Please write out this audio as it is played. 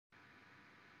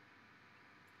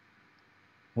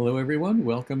Hello, everyone.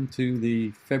 Welcome to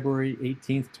the February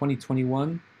 18th,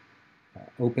 2021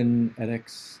 Open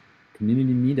edX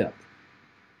Community Meetup.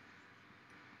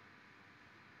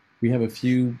 We have a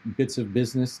few bits of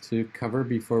business to cover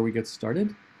before we get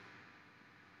started.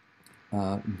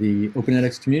 The Open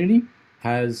edX community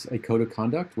has a code of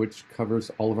conduct which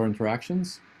covers all of our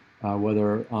interactions,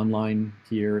 whether online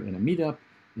here in a meetup,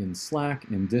 in Slack,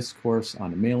 in Discourse,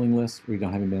 on a mailing list. We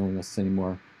don't have a mailing list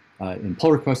anymore. In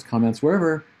pull request comments,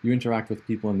 wherever you interact with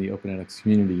people in the Open edX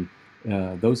community,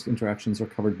 those interactions are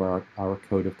covered by our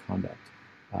code of conduct.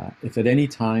 If at any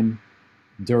time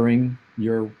during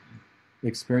your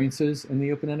experiences in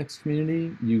the Open edX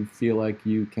community you feel like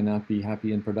you cannot be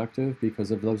happy and productive because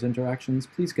of those interactions,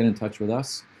 please get in touch with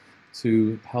us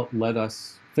to help let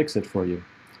us fix it for you.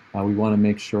 We want to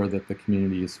make sure that the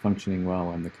community is functioning well,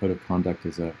 and the code of conduct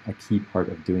is a key part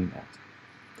of doing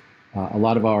that. A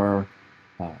lot of our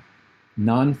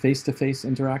non-face-to-face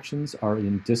interactions are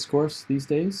in Discourse these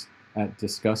days at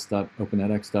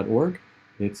discuss.openedx.org.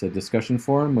 It's a discussion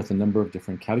forum with a number of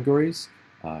different categories: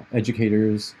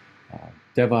 educators,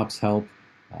 DevOps help,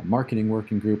 marketing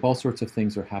working group, all sorts of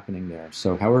things are happening there.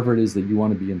 So however it is that you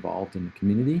want to be involved in the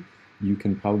community, you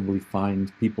can probably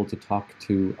find people to talk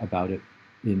to about it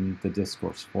in the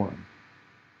Discourse forum.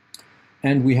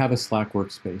 And we have a Slack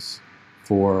workspace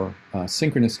for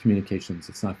synchronous communications.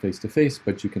 It's not face-to-face,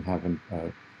 but you can have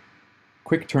a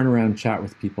quick turnaround chat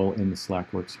with people in the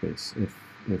Slack workspace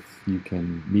if you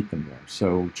can meet them there.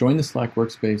 So join the Slack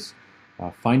workspace,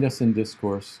 find us in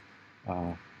Discourse.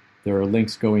 There are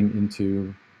links going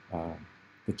into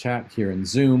the chat here in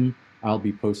Zoom. I'll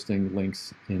be posting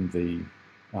links in the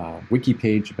wiki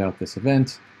page about this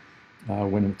event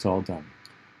when it's all done.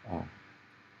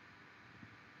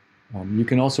 You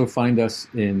can also find us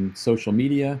in social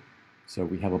media. So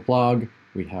we have a blog,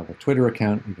 we have a Twitter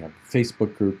account, we have a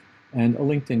Facebook group, and a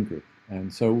LinkedIn group.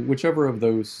 And so whichever of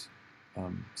those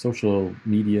social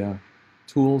media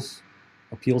tools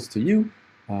appeals to you,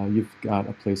 you've got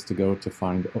a place to go to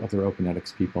find other Open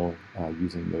edX people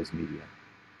using those media.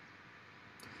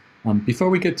 Before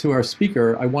we get to our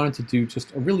speaker, I wanted to do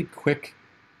just a really quick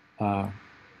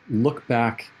look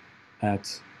back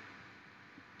at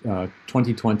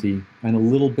 2020 and a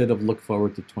little bit of look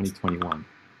forward to 2021.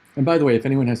 And by the way, if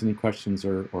anyone has any questions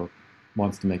or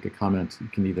wants to make a comment, you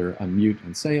can either unmute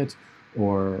and say it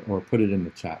or put it in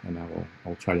the chat, and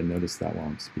I'll try to notice that while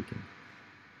I'm speaking.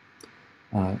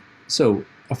 So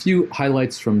a few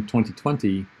highlights from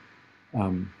 2020.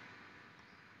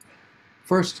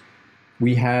 First,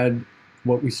 we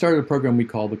started a program we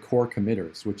call the Core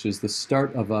Committers, which is the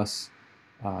start of us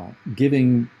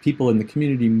giving people in the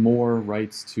community more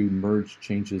rights to merge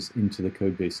changes into the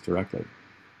code base directly.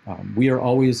 We are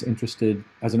always interested,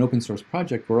 as an open source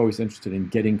project, we're always interested in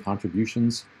getting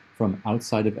contributions from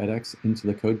outside of edX into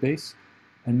the code base.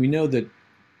 And we know that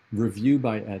review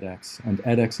by edX and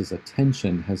edX's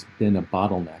attention has been a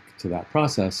bottleneck to that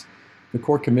process. The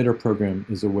Core Committer program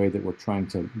is a way that we're trying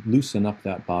to loosen up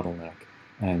that bottleneck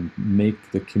and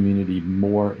make the community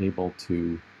more able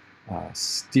to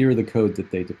steer the code that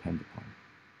they depend upon.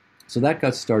 So that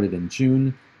got started in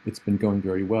June. It's been going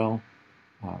very well.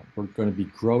 We're going to be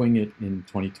growing it in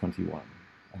 2021.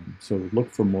 So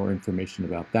look for more information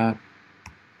about that.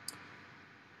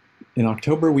 In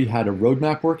October, we had a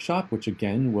roadmap workshop, which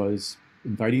again was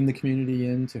inviting the community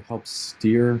in to help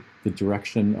steer the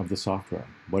direction of the software.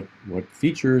 What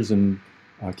features and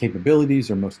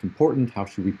capabilities are most important? How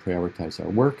should we prioritize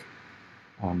our work?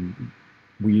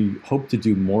 We hope to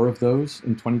do more of those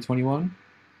in 2021.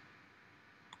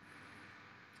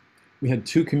 We had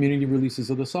 2 community releases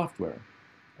of the software.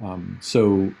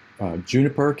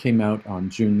 Juniper came out on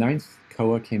June 9th.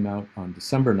 Koa came out on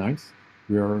December 9th.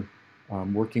 We are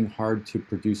working hard to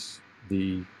produce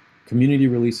the community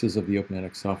releases of the Open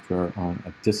edX software on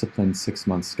a disciplined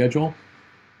 6-month schedule.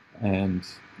 And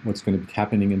what's going to be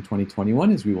happening in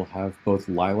 2021 is we will have both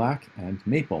Lilac and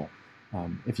Maple.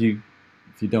 If you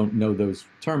don't know those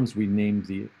terms, we named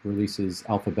the releases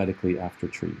alphabetically after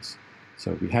trees.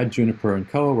 So we had Juniper and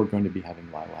Koa, we're going to be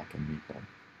having Lilac and Maple.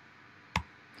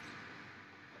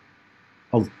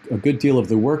 A good deal of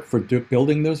the work for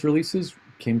building those releases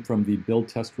came from the Build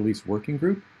Test Release Working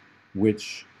Group,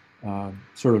 which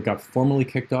sort of got formally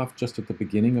kicked off just at the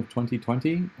beginning of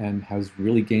 2020 and has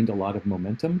really gained a lot of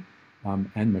momentum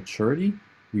and maturity.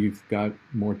 We've got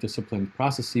more disciplined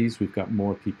processes, we've got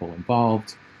more people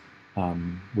involved.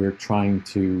 We're trying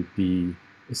to be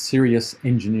a serious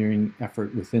engineering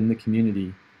effort within the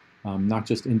community, not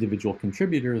just individual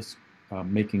contributors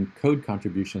making code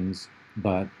contributions,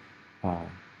 but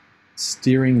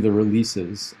steering the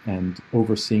releases and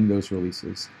overseeing those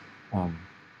releases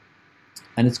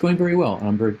And it's going very well. And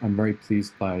I'm very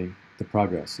pleased by the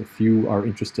progress. If you are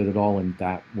interested at all in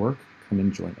that work, come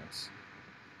and join us.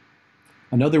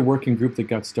 Another working group that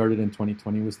got started in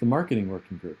 2020 was the marketing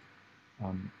working group.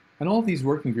 And all of these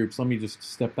working groups, let me just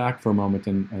step back for a moment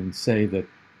and say that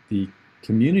the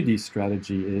community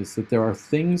strategy is that there are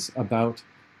things about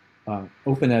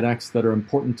Open edX that are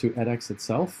important to edX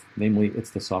itself. Namely,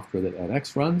 it's the software that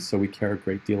edX runs, so we care a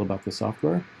great deal about the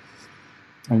software.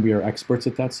 And we are experts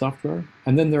at that software.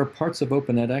 And then there are parts of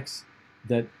Open edX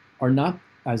that are not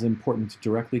as important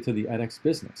directly to the edX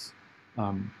business.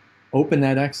 Open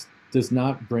edX does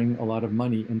not bring a lot of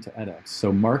money into edX.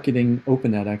 So marketing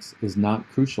Open edX is not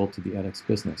crucial to the edX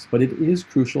business, but it is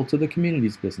crucial to the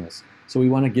community's business. So we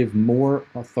want to give more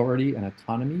authority and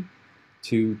autonomy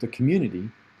to the community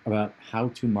about how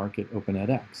to market Open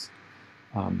edX.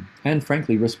 And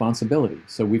frankly, responsibility.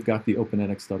 So we've got the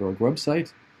openedx.org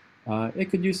website. It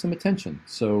could use some attention.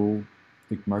 So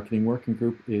the marketing working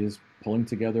group is pulling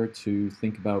together to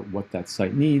think about what that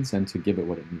site needs and to give it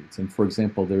what it needs. And for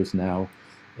example, there's now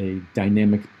a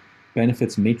dynamic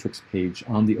benefits matrix page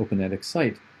on the Open edX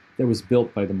site that was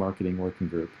built by the marketing working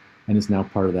group and is now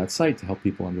part of that site to help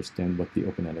people understand what the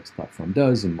Open edX platform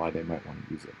does and why they might want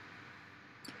to use it.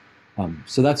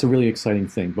 So that's a really exciting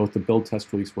thing. Both the build,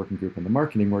 test, release working group and the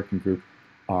marketing working group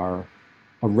are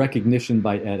a recognition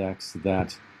by edX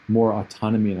that more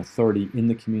autonomy and authority in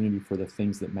the community for the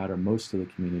things that matter most to the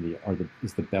community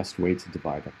is the best way to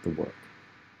divide up the work.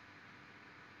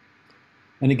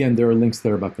 And again, there are links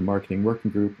there about the marketing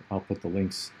working group. I'll put the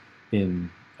links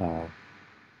in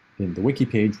the wiki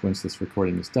page once this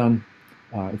recording is done.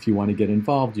 If you want to get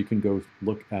involved, you can go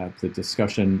look at the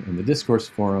discussion in the discourse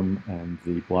forum and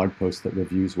the blog post that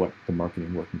reviews what the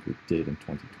marketing working group did in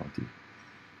 2020.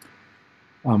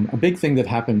 A big thing that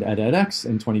happened at edX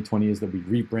in 2020 is that we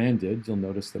rebranded. You'll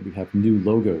notice that we have new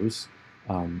logos.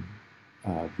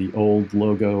 The old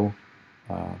logo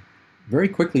very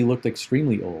quickly looked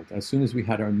extremely old. As soon as we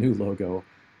had our new logo,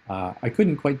 I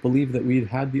couldn't quite believe that we'd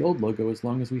had the old logo as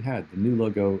long as we had. The new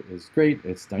logo is great.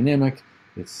 It's dynamic.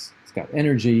 It's got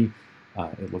energy.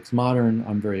 It looks modern.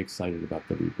 I'm very excited about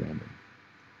the rebranding.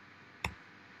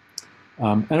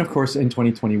 And of course, in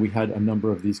 2020, we had a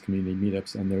number of these community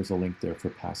meetups, and there's a link there for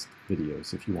past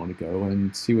videos if you want to go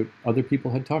and see what other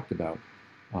people had talked about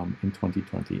in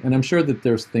 2020. And I'm sure that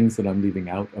there's things that I'm leaving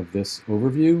out of this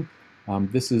overview.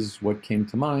 This is what came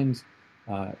to mind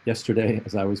yesterday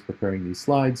as I was preparing these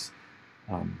slides.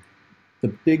 The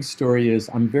big story is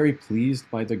I'm very pleased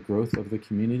by the growth of the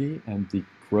community and the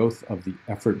growth of the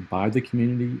effort by the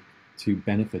community to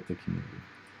benefit the community.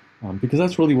 Because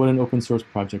that's really what an open source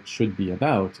project should be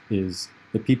about, is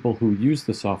the people who use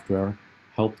the software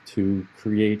help to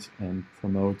create and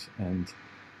promote and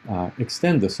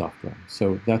extend the software.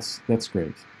 So that's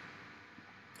great.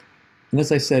 And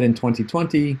as I said, in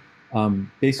 2020,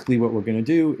 basically what we're going to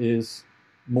do is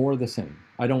more of the same.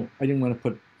 I didn't want to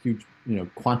put huge,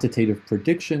 quantitative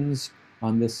predictions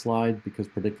on this slide because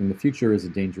predicting the future is a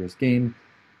dangerous game.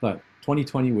 But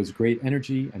 2020 was great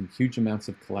energy and huge amounts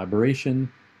of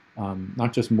collaboration,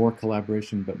 not just more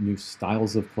collaboration, but new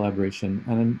styles of collaboration.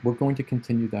 And we're going to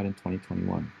continue that in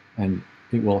 2021. And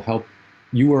it will help.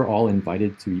 You are all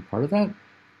invited to be part of that.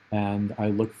 And I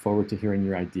look forward to hearing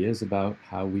your ideas about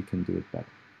how we can do it better.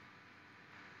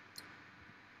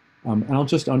 And I'll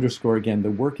just underscore again,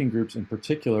 the working groups in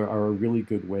particular are a really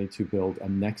good way to build a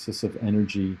nexus of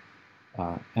energy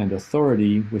and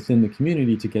authority within the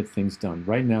community to get things done.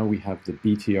 Right now we have the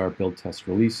BTR build test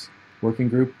release working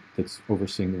group that's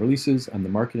overseeing the releases and the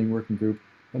marketing working group,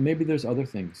 but maybe there's other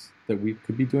things that we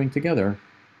could be doing together.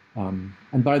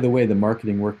 And by the way, the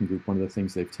marketing working group, one of the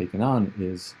things they've taken on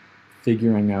is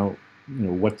figuring out,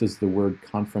 what does the word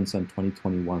conference on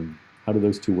 2021, how do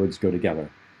those two words go together?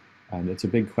 And it's a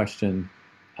big question,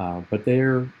 but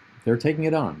they're taking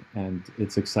it on, and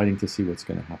it's exciting to see what's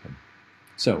going to happen.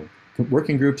 So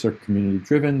working groups are community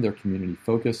driven, they're community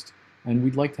focused, and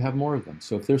we'd like to have more of them.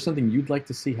 So if there's something you'd like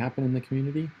to see happen in the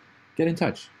community, get in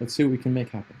touch. Let's see what we can make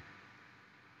happen.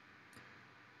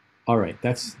 All right,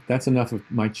 that's enough of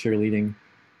my cheerleading.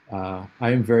 I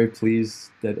am very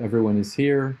pleased that everyone is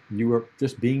here. You are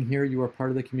just being here. You are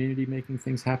part of the community making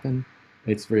things happen.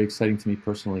 It's very exciting to me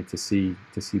personally to see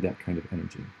that kind of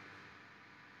energy.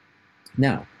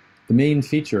 Now, the main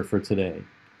feature for today,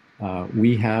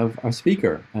 we have a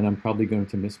speaker, and I'm probably going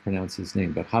to mispronounce his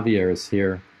name, but Javier is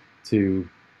here to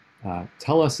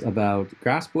tell us about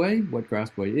Graspway, what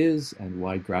Graspway is, and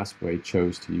why Graspway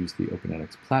chose to use the Open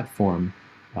edX platform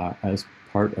as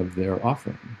part of their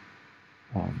offering.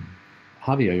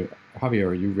 Javier,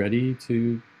 are you ready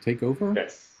to take over?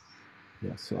 Yes.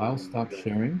 Yes, so I'll stop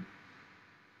sharing.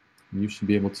 You should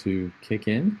be able to kick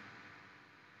in.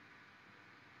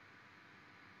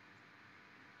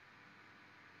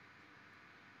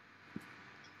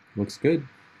 Looks good.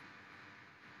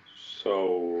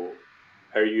 So,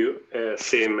 are you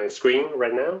seeing my screen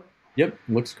right now? Yep,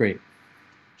 looks great.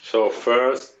 So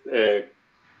first,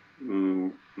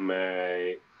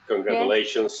 my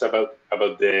congratulations about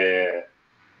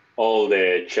all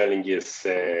the challenges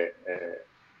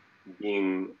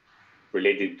being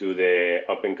related to the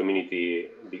open community,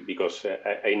 because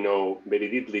I know very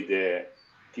deeply the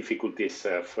difficulties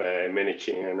of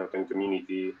managing an open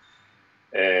community.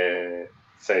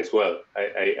 Since well,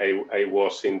 I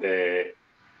was in the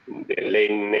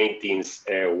late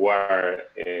 19th where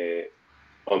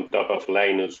on top of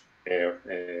Linux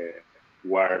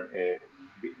war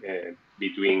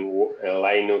between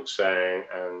Linux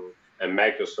and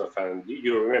Microsoft. And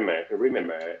you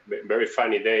remember very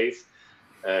funny days.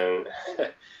 And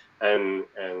and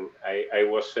I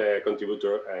was a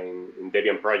contributor in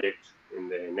Debian project in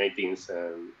the 19th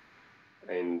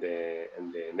and the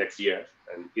next year.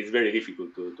 And it's very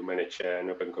difficult to manage an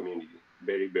open community.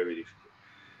 Very, very difficult.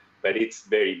 But it's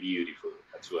very beautiful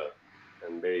as well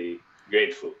and very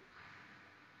grateful.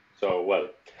 So, well,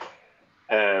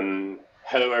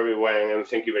 hello everyone, and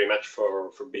thank you very much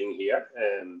for being here.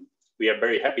 We are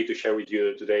very happy to share with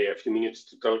you today a few minutes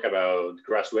to talk about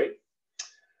Graspway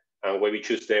and why we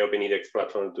choose the Open edX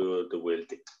platform to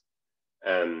build it.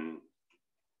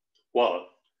 Well,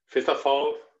 first of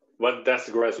all, what does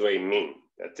Graspway mean?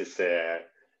 That is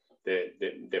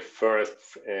the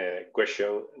first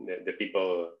question that the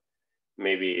people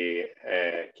maybe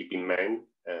keep in mind.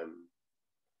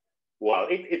 Well,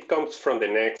 it comes from the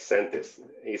next sentence.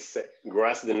 It's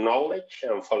grasp the knowledge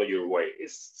and follow your way.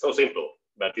 It's so simple,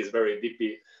 but it's very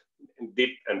deep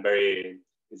and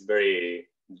it's very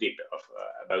deep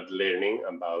about learning,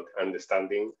 about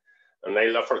understanding. And I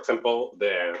love, for example,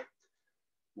 the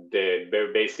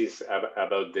very basis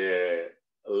about the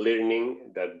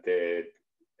learning that the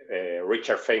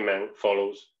Richard Feynman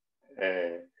follows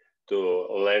to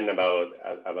learn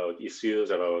about issues,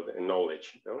 about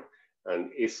knowledge. You know?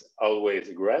 And it's always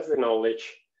grasp the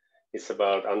knowledge. It's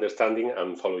about understanding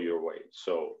and follow your way.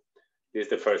 So this is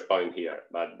the first point here.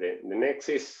 But the next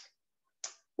is,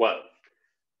 well,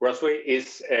 Graspway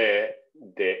is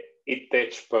the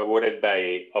edX powered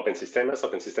by Open Systems.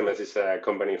 Open Systems is a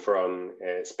company from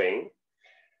Spain,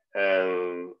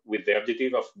 with the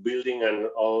objective of building an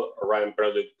all-around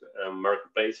product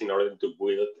marketplace in order to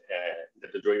build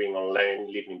data-driven online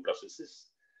learning processes,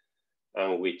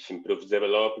 and which improves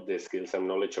develop the skills and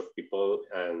knowledge of people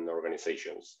and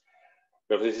organizations.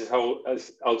 But this is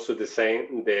also the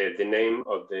same, the name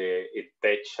of the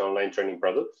edX online training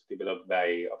product developed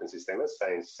by Open Systems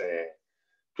since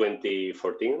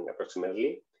 2014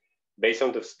 approximately, based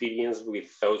on the experience with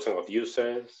thousands of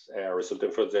users,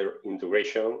 resulting from the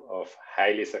integration of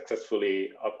highly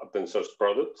successfully open source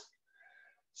products,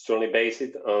 strongly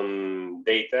based on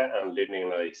data and learning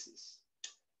analysis.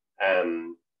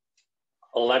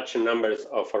 Large numbers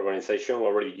of organizations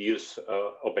already use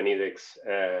Open edX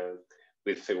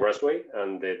with Graspway,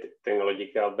 and the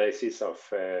technological basis of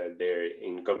their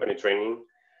in-company training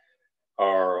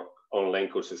are online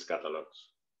courses catalogs.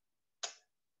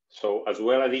 So as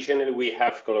well, additionally, we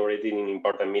have collaborated in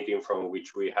important meetings from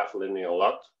which we have learned a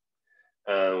lot.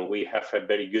 We have a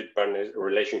very good partner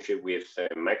relationship with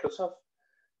Microsoft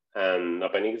and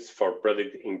Open edX for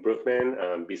product improvement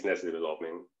and business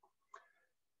development.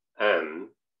 And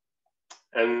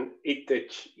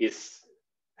edX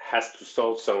has to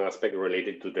solve some aspect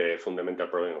related to the fundamental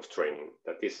problem of training.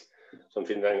 That is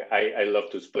something that I love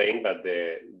to explain, but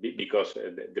because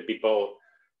the people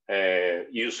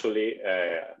usually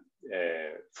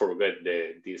forget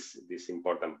this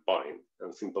important point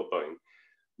and simple point.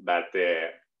 But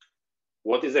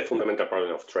what is the fundamental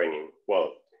problem of training?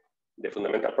 Well, the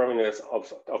fundamental problem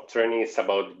of training is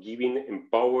about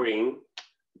empowering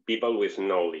people with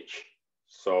knowledge.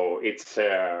 So it's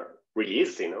really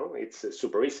easy, no? It's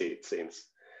super easy, it seems.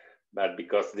 But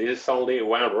because this is only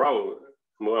one arrow,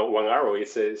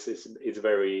 it's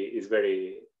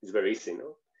very easy,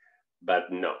 no?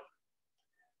 But no.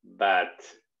 But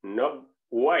not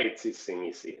why it isn't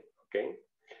easy, okay?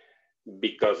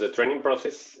 Because the training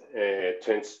process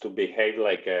tends to behave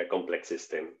like a complex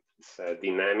system. It's a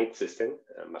dynamic system,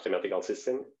 a mathematical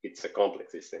system. It's a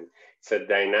complex system. It's a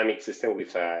dynamic system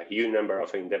with a huge number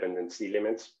of independent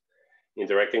elements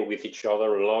interacting with each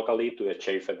other locally to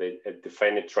achieve a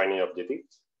defined training objective,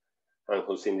 and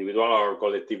whose individual or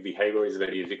collective behavior is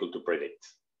very difficult to predict.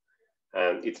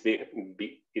 And it's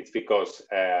because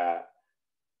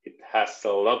it has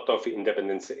a lot of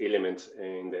independent elements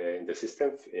in the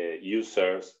system,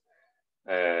 users,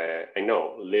 I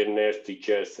know, learners,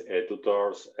 teachers,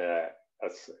 tutors,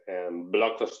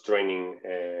 blocks of training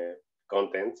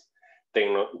contents,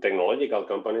 technological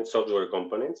components, software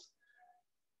components.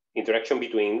 Interaction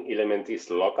between elements is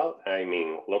local. I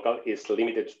mean, local is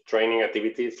limited to training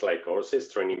activities like courses,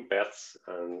 training paths,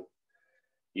 and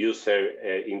user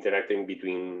interacting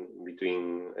between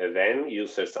them,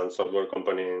 users and software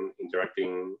components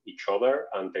interacting each other,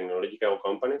 and technological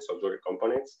components, software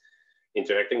components,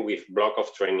 interacting with block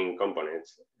of training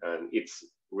components. And it's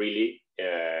really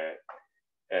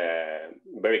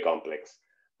very complex.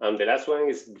 And the last one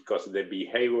is because the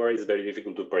behavior is very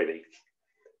difficult to predict.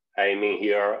 I mean,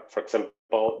 here, for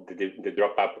example, the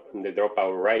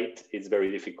dropout rate is very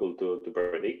difficult to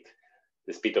predict.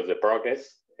 The speed of the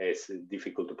progress is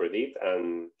difficult to predict.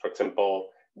 And for example,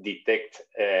 detect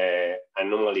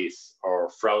anomalies or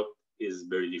fraud is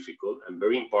very difficult and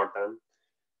very important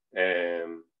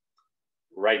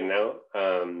right now.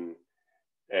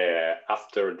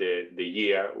 After the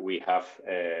year we have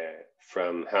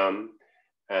from home,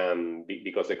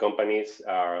 because the companies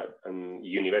are and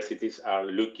universities are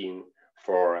looking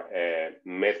for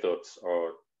methods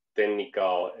or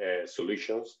technical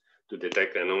solutions to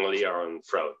detect anomaly and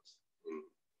fraud in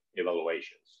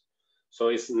evaluations. So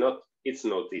it's not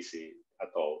easy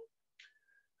at all.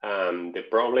 The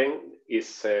problem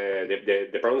is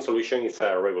the problem solution is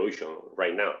a revolution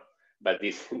right now, but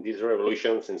this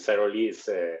revolution sincerely is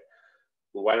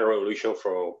one revolution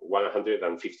for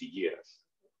 150 years.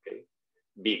 Okay.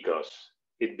 Because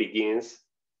it begins,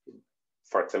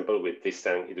 for example, with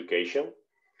distant education.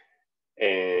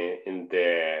 In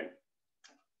the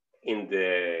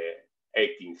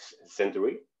 18th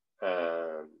century,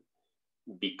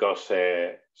 because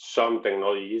some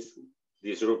technologies,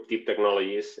 disruptive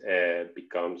technologies,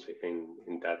 becomes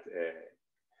in that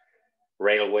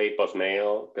railway,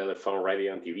 post-mail, telephone,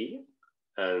 radio, and TV,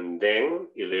 and then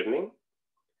e-learning.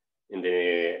 In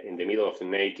the middle of the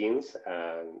 19th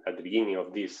and at the beginning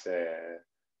of this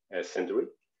century,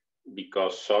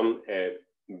 because some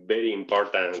very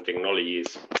important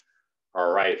technologies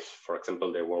arise, for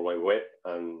example, the World Wide Web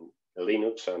and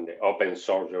Linux and the open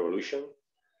source revolution.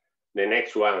 The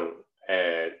next one,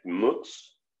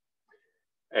 MOOCs.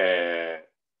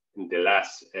 In the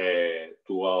last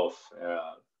 12,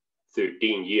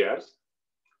 13 years,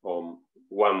 or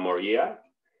one more year,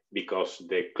 because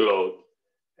the cloud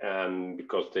and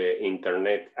because the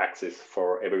internet access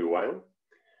for everyone.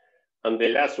 And the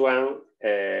last one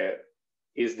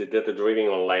is the data-driven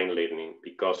online learning,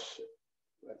 because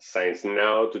science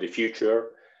now to the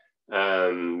future,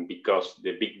 because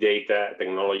the big data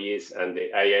technologies and the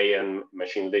AI and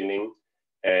machine learning,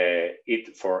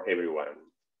 it for everyone.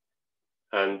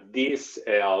 And this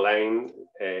line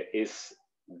is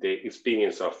the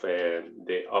experience of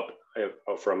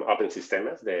from Open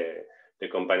Systems, the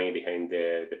company behind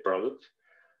the product,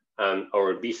 and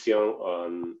our vision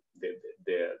on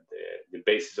the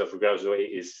basis of Graspway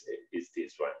is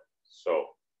this one. So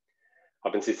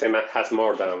Open Systems has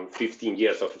more than 15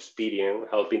 years of experience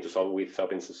helping to solve with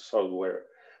open software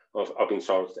of open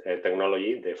source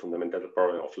technology, the fundamental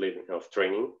problem of learning, of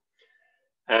training.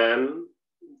 And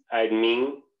I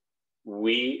mean,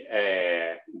 we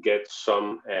get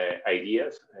some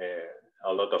ideas,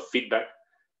 a lot of feedback,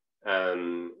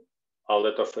 and a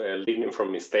lot of learning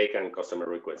from mistake and customer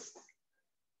requests.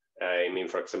 I mean,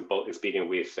 for example, experience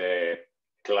with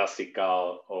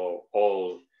classical or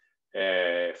old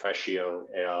fashion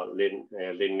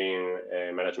learning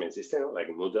management system like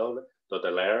Moodle,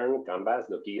 TotalLearn, Canvas,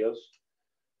 Dokios,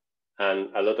 and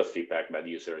a lot of feedback about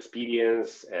user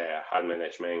experience, hard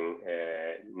management,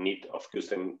 need of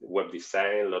custom web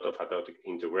design, a lot of automatic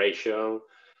integration,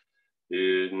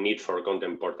 need for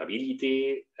content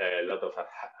portability, a lot of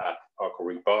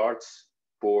reports,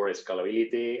 poor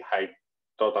scalability, high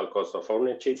total cost of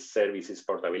ownership, services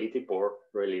portability, poor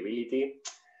reliability.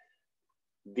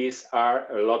 These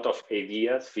are a lot of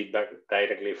ideas, feedback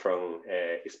directly from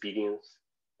experience.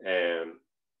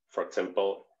 For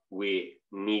example, we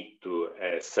need to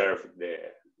serve the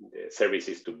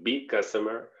services to big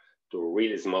customers, to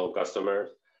really small customers.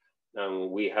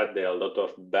 And we had a lot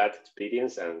of bad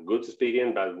experience and good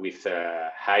experience, but with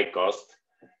high cost.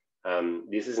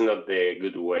 This is not the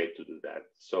good way to do that.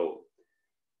 So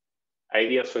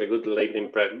ideas for a good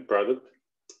learning product.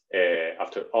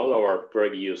 After all our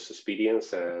previous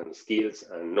experience and skills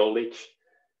and knowledge,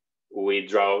 we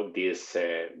draw these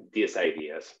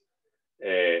ideas.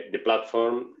 The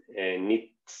platform needs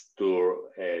to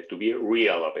be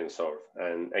real open source,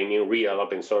 and I mean real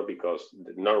open source because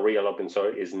not real open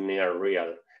source is near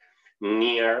real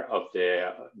near of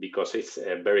the, because it's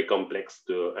very complex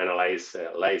to analyze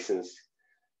license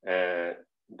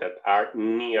that are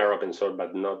near open source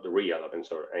but not real open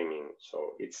source. I mean,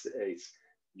 so it's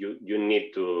you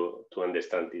need to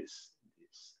understand this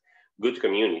good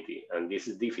community, and this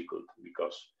is difficult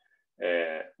because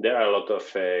there are a lot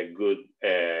of good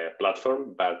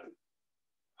platforms, but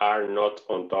are not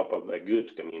on top of a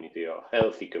good community or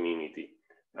healthy community,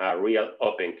 a real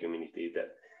open community. That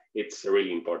it's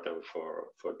really important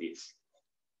for this.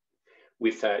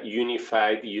 With a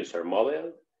unified user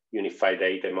model, unified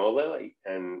data model,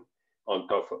 and on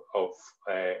top of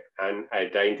an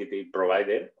identity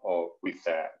provider, or with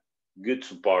a good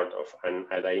support of an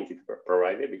identity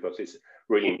provider, because it's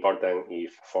really important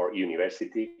if for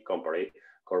university,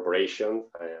 corporation,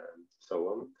 and so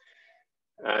on.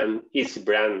 And easy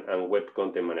brand and web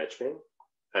content management,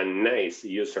 and nice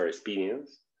user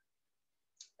experience,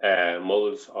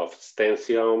 models of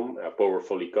extension,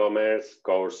 powerful e-commerce,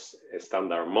 course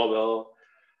standard model,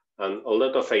 and a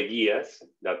lot of ideas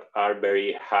that are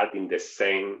very hard in the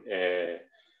same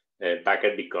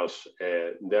bucket, because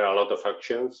there are a lot of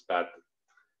actions, but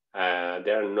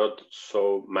there are not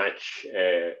so much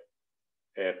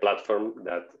platform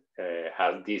that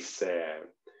has this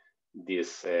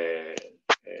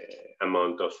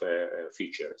amount of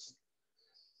features.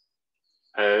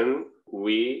 And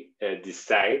we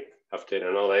decide, after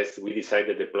analysis, we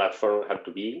decided the platform had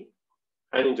to be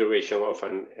an integration of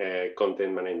a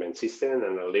content management system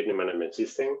and a learning management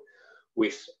system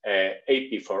with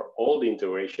AP for all the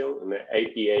integration and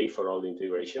APA for all the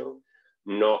integration,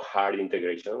 no hard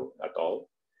integration at all.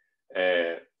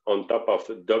 On top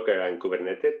of Docker and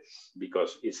Kubernetes,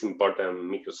 because it's important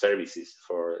microservices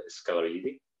for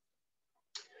scalability,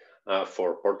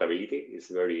 for portability is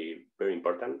very, very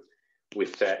important.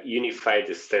 With a unified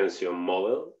extension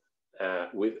model,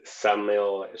 with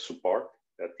SAML support,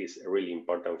 that is really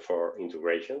important for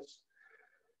integrations.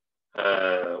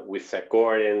 With a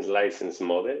coherent license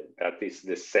model, that is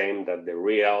the same that the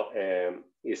real,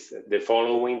 is the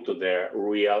following to the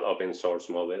real open source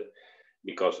model,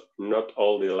 because not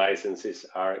all the licenses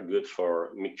are good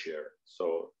for mixture.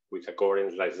 So with a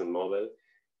coherent license model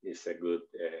is a good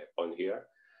point here.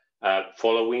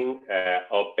 Following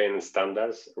open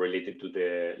standards related to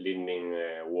the learning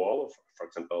world, for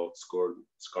example,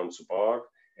 SCORM support,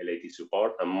 LAT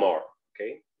support, and more.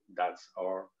 Okay, that's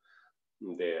our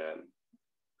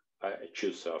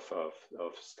choose of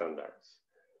standards.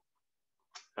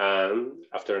 And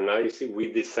after analysis,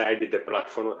 we decided the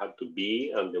platform had to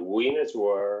be, and the winners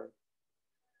were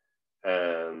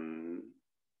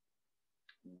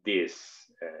these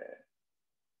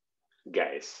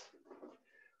guys.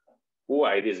 Who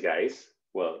are these guys?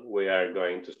 Well, we are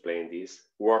going to explain this: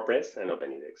 WordPress and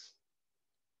OpenEDX.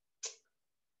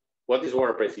 What is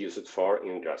WordPress used for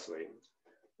in Graspway?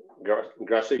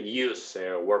 Graspway uses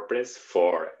WordPress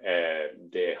for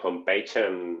the homepage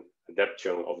and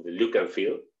adaptation of the look and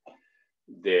feel,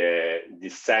 the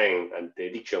design and the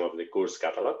edition of the course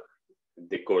catalog,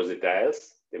 the course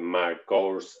details, the my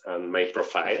course and my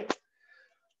profile,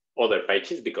 other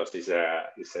pages, because it's a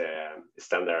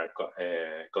standard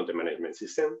content management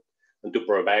system, and to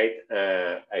provide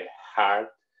a hard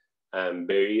and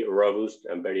very robust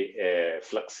and very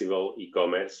flexible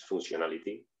e-commerce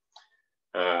functionality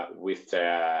with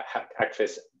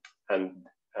access and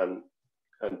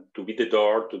to be the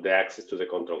door to the access to the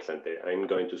control center. I'm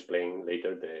going to explain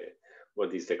later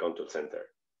what is the control center.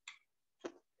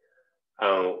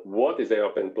 What is the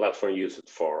open platform used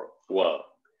for? Well,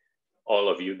 all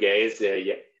of you guys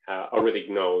already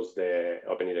knows the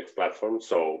OpenEDX platform.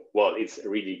 So, well, it's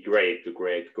really great to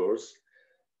create course.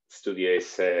 Studio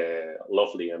is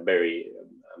lovely and very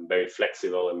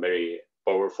flexible and very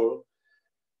powerful,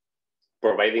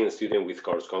 providing a student with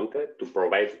course content to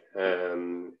provide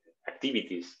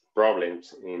activities,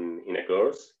 problems in a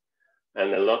course,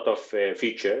 and a lot of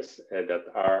features that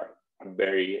are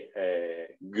very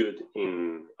good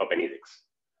in OpenEDX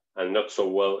and not so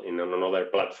well in another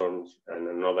platforms and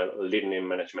another learning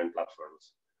management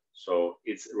platforms. So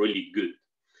it's really good.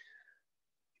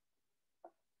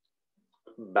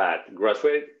 But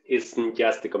Graspway isn't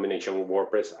just the combination of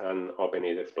WordPress and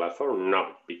OpenEDX platform,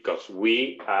 no, because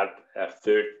we add a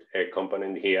third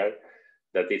component here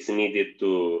that is needed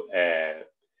to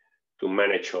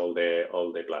manage all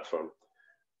the platform.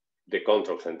 The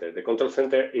control center. The control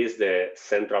center is the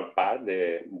central part,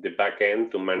 the back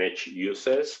end to manage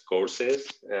users,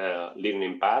 courses,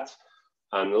 learning paths,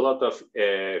 and a lot of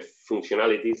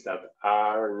functionalities that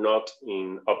are not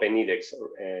in OpenEDX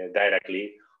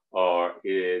directly, or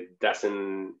it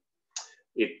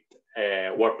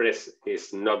WordPress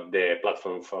is not the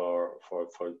platform for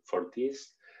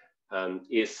this, and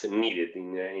is needed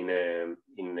in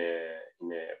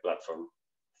a platform.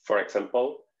 For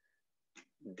example,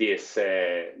 this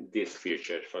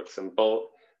feature, for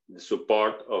example, the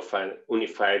support of an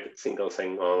unified single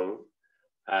sign-on,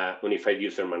 unified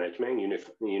user management,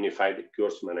 unified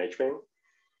course management.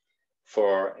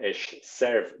 For a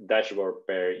served dashboard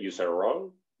per user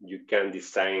role, you can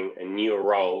design a new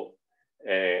role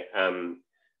and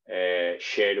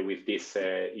share with this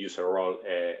user role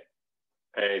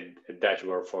a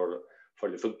dashboard for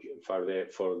the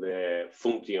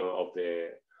function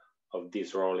of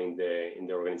this role in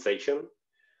the organization.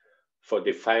 For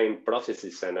define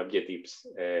processes and objectives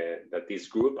that this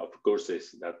group of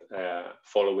courses that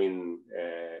following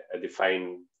a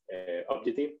defined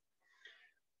objective.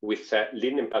 With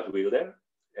Learning Path Builder,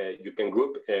 you can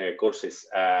group courses,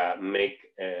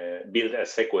 build a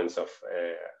sequence of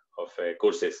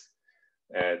courses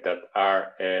that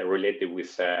are related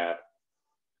with a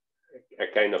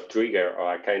kind of trigger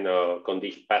or a kind of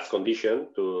past condition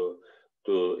to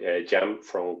jump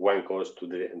from one course to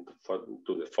the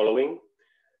following.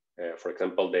 For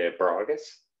example, the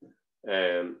progress.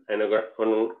 An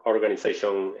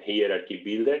organization hierarchy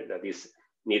builder that is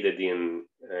needed in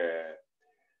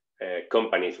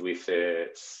companies with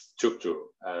structure.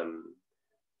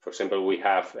 For example, we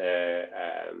have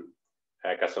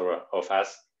a customer of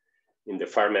us in the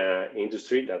pharma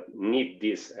industry that need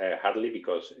this hardly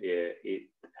because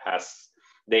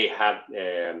they have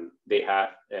a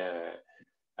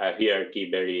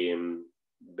hierarchy very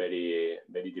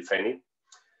defined.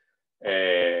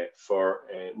 For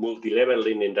multi-level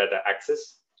linear data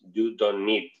access, you don't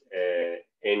need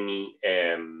any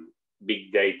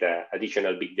big data,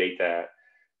 additional big data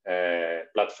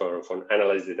platform for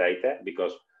analyze the data,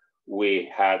 because we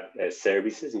have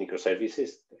services,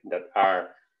 microservices that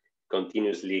are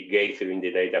continuously gathering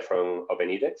the data from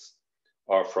edX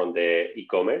or from the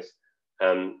e-commerce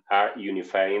and are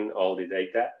unifying all the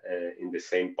data in the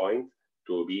same point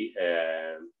to be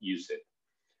used.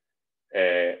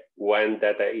 One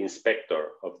data inspector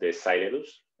of the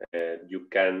silos, you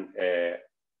can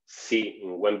see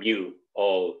in one view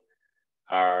all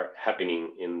are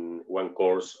happening in one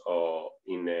course or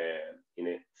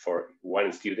for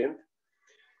one student,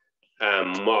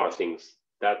 and more things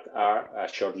that are a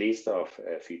short list of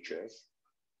features.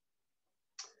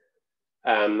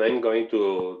 I'm going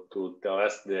to tell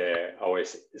us our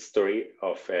story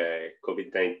of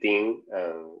COVID-19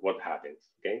 and what happened.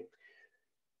 Okay,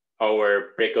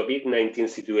 our pre-COVID-19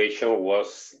 situation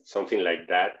was something like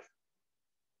that.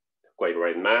 Quite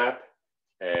right map.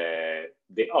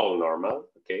 The all normal,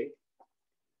 okay?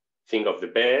 Think of the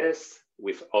best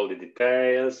with all the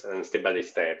details and step by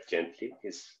step, gently.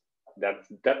 Is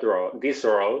this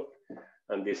road,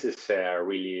 and this is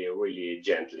really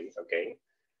gently, okay?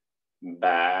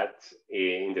 But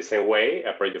in the same way,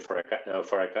 a project for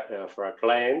a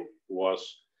client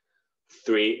was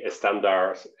 3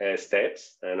 standard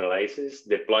steps: analysis,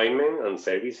 deployment, and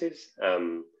services.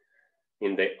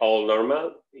 In the all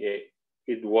normal,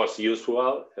 it was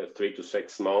usual 3 to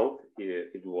 6 months.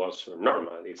 It was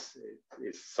normal. It's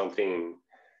something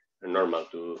normal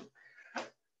to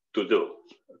do.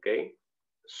 Okay,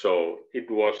 so it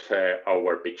was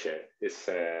our picture. It's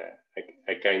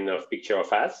a kind of picture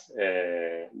of us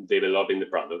developing the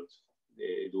product.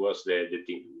 It was the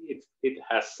team. It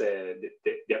has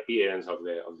the appearance of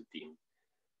the team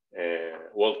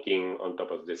walking on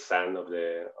top of the sun of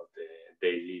the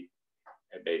daily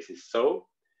basis. So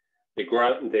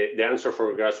the answer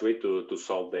for Graspway to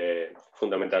solve the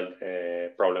fundamental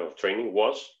problem of training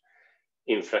was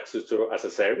infrastructure as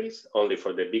a service only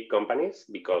for the big companies,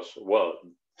 because, well,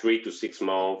 3 to 6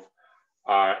 months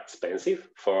are expensive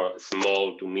for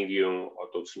small to medium or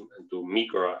to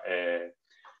micro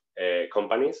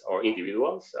companies or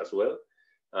individuals as well.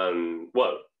 And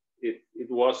well, it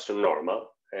was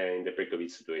normal in the pre-COVID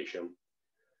situation.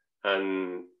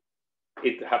 And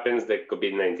it happens that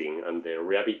COVID-19 and the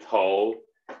rabbit hole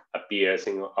appears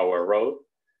in our road.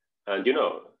 And you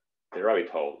know, the rabbit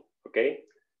hole, okay?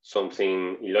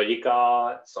 Something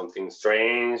illogical, something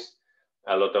strange,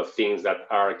 a lot of things that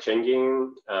are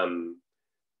changing.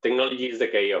 Technology is the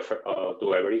key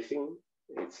to everything.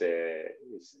 It's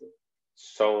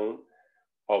some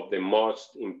of the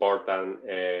most important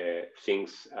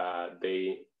things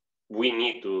we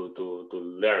need to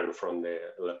learn from the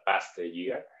past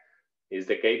year. Is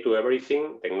the key to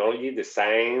everything. Technology, the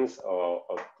science of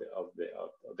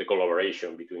the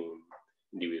collaboration between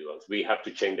individuals. We have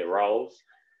to change the roles,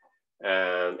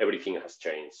 and everything has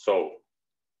changed. So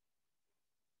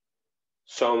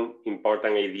some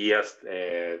important ideas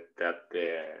that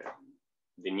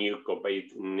the new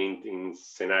COVID-19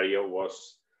 scenario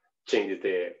was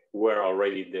changes were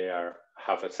already there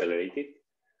have accelerated.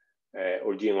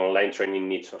 Urging online training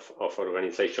needs of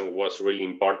organization was really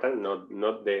important,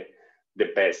 not the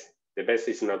best. The best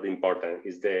is not important,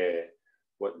 is the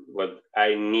what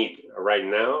I need right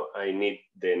now. I need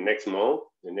the next month,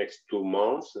 the next 2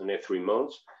 months, the next 3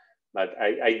 months, but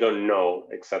I don't know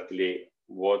exactly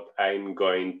what I'm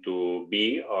going to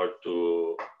be or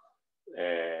to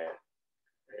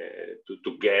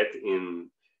get in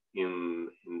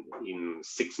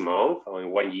 6 months or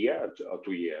in 1 year or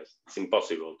 2 years. It's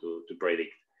impossible to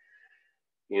predict.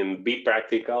 And be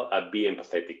practical and be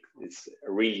empathetic. It's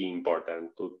really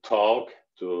important to talk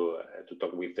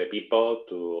with the people,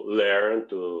 to learn,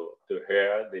 to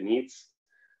hear the needs,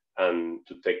 and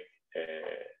to take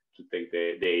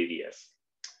the ideas.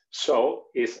 So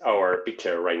is our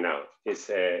picture right now. This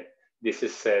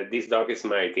dog is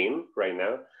my team right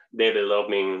now,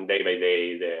 developing day by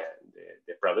day the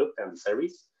product and the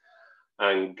service,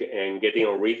 and getting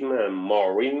a rhythm and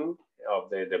more rhythm of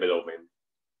the development.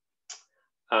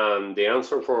 And the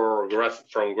answer from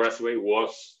Graspway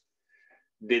was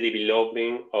the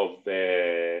development of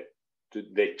the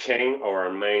chain of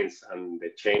our minds and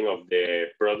the chain of the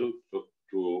product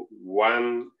to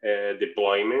one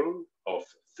deployment of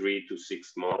 3 to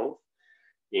 6 months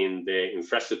in the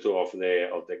infrastructure of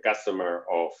the customer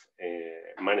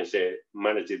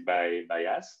managed by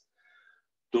us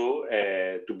to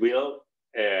build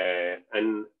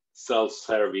an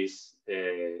self-service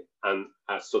and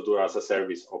a software as a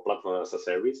service or platform as a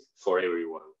service for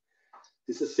everyone.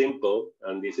 This is simple,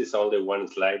 and this is only one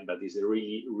slide, but it's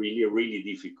really, really, really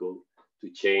difficult to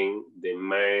change the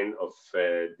mind of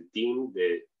the team,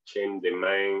 change the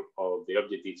mind of the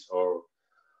objectives or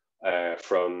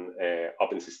from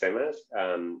open systems,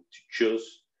 and to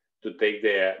choose to take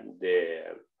the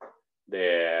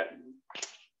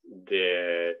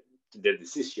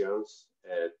decisions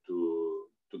to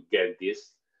get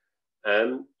this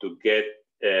and to get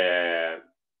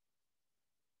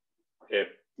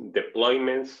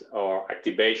deployments or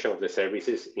activation of the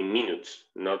services in minutes,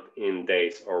 not in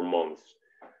days or months.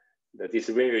 That is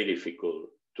very difficult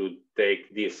to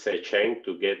take this chain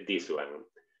to get this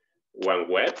one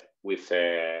web with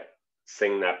a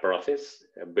sign up process,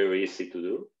 very easy to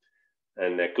do,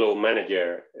 and a cloud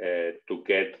manager to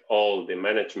get all the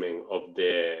management of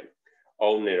the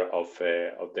owner of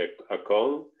the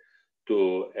account,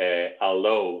 to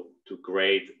allow to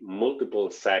create multiple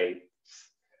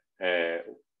sites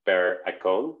per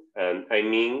account. And I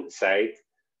mean site,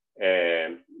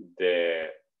 the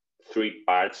 3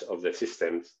 parts of the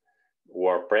systems: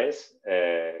 WordPress,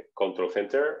 Control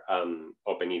Center, and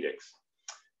Open edX,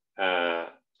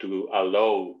 to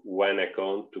allow one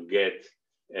account to get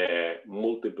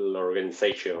multiple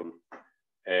organization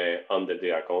under the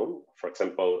account. For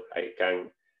example, I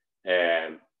can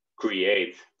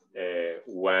create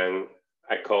one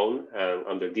account, and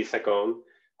under this account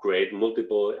create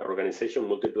multiple organizations,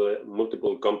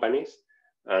 multiple companies,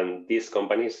 and these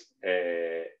companies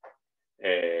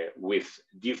with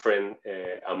different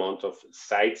amount of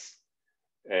sites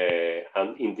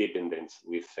and independence,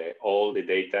 with all the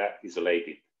data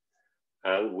isolated,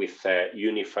 and with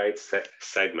unified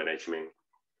site management.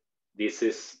 This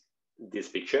is this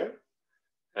picture.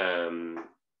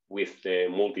 With the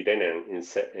multi-tenant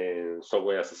in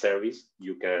software as a service,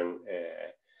 you can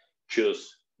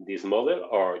choose this model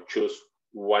or choose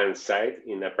one site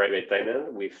in a private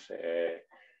tenant with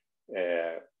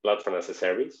platform as a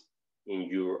service in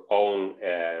your own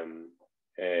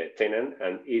tenant.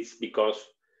 And it's because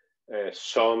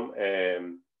some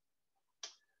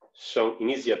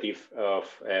initiative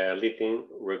of Lithium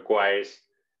requires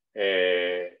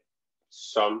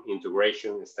some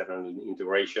integration, external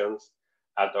integrations,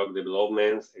 ad hoc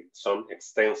developments, some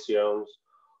extensions,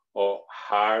 or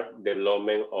hard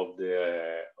development of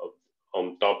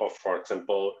on top of, for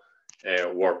example,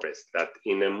 WordPress. That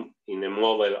in a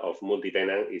model of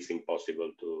multi-tenant is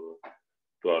impossible to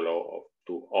allow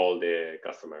to all the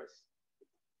customers.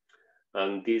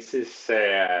 And this is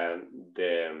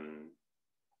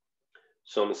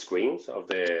some screens of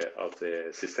the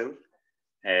system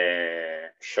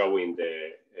showing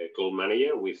the cloud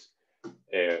manager with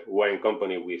one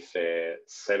company with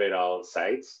several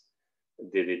sites,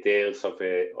 the details of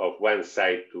one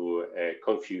site to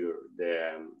configure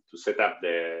to set up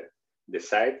the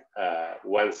site,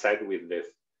 one site with the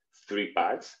 3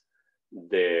 parts,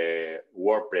 the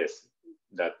WordPress,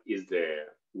 that is the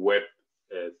web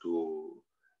to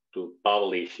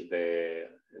publish the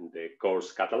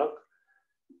course catalog,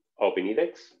 open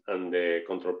edX and the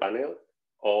control panel,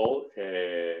 all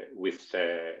with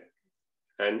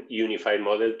an unified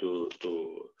model to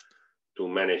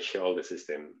manage all the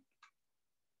system.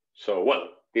 So, well,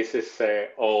 this is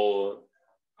all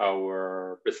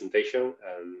our presentation,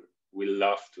 and we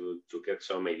love to get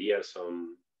some ideas,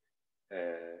 some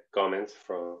comments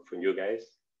from you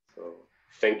guys. So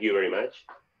thank you very much.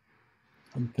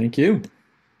 Thank you.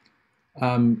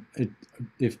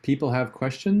 If people have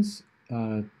questions,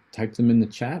 type them in the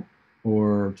chat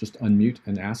or just unmute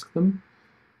and ask them.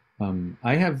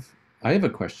 I have a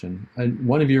question.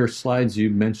 One of your slides, you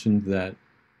mentioned that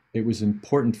it was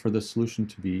important for the solution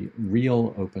to be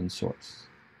real open source.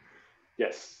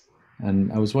 Yes.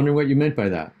 And I was wondering what you meant by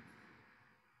that.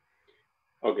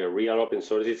 Okay, real open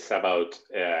source is about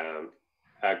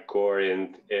a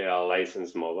current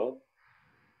license model.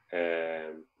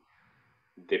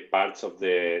 The parts of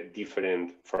the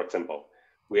different, for example,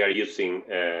 we are using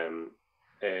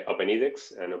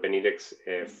OpenEDX, and OpenEDX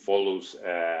follows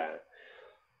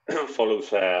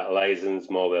follows a license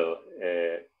model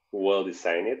well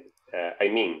designed. I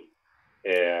mean,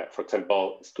 for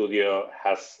example, Studio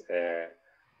has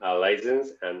a license,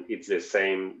 and it's the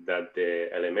same that the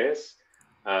LMS.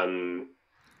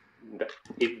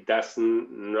 It does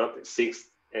not seek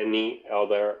any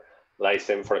other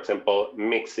license, for example,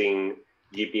 mixing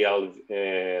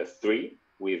GPL3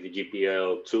 with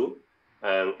GPL2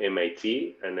 and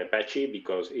MIT and Apache,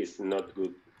 because it's not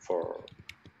good for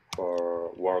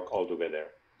work altogether.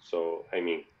 So, I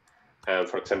mean,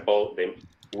 for example,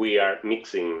 we are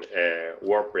mixing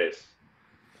WordPress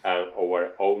and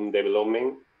our own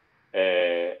development,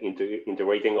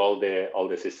 integrating all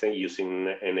the system using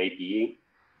an API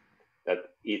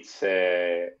that it's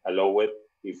allowed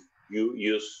if you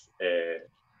use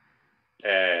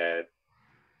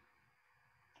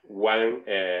one,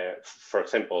 for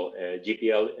example,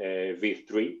 GPL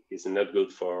v3 is not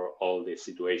good for all the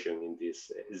situation in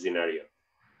this scenario.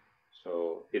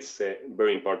 So it's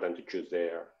very important to choose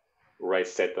the right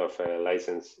set of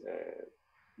license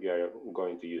you are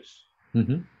going to use.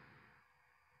 Mm-hmm.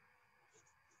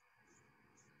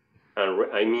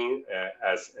 And I mean,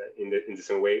 as in the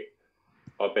same way,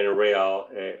 real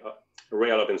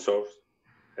open source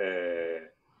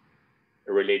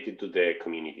related to the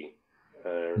community,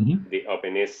 the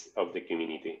openness of the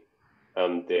community,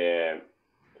 and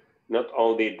not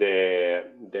only the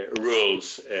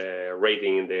rules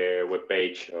rating in the web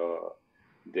page,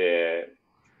 the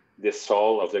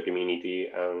soul of the community,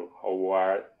 and how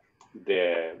are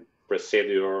the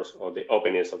procedures or the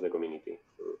openness of the community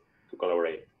to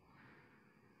collaborate.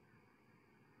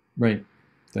 Right.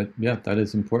 That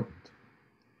is important.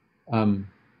 I'm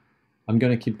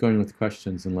going to keep going with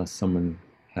questions unless someone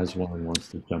has one and wants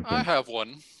to jump in. I have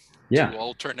one. Yeah. To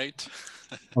alternate.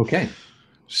 Okay.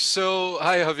 So,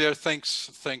 hi Javier,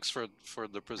 thanks for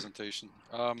the presentation.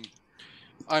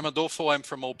 I'm Adolfo. I'm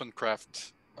from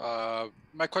OpenCraft.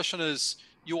 My question is: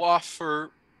 you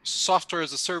offer software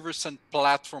as a service and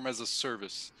platform as a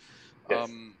service. Yes.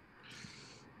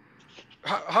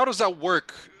 How does that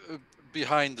work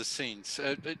behind the scenes?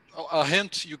 A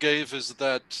hint you gave is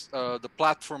that the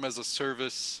platform as a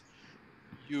service,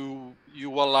 you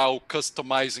allow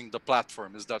customizing the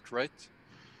platform. Is that right?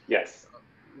 Yes.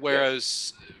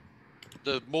 Whereas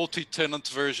the multi-tenant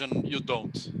version, you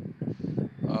don't.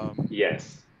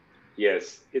 Yes.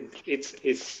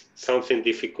 It's something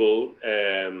difficult.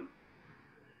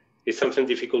 It's something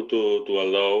difficult to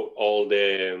allow all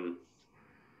the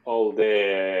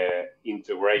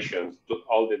integrations, to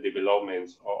all the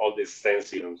developments, or all the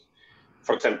extensions.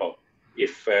 For example,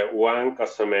 if one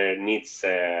customer needs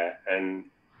a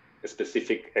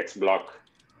specific X block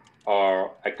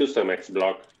or a custom X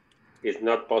block, it's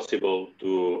not possible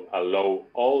to allow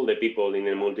all the people in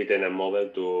a multi-tenant model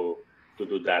to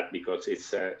do that, because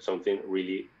it's something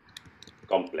really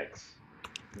complex.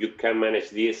 You can manage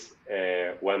this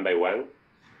one by one,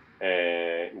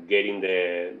 getting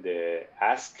the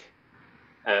ask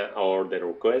or the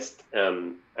request,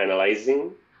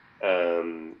 analyzing,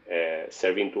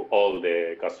 serving to all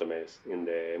the customers in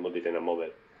the multi-tenant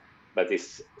model. But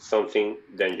it's something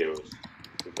dangerous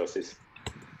because it's.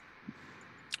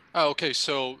 Okay,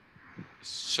 so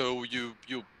you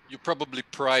probably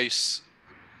price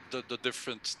the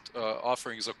different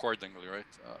offerings accordingly, right?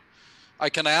 I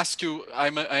can ask you,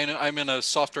 I'm in a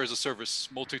software as a service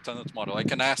multi-tenant model. I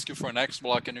can ask you for an X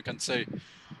block, and you can say,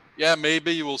 yeah,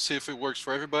 maybe you will see if it works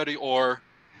for everybody, or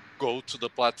go to the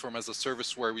platform as a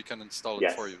service where we can install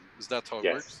it for you. Is that how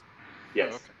it works?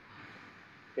 Yes. Oh, okay.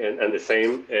 And the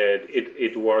same,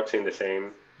 it works in the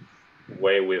same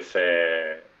way with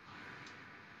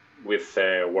with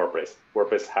WordPress.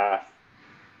 WordPress have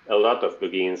a lot of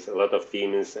plugins, a lot of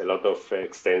themes, a lot of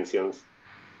extensions,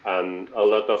 and a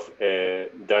lot of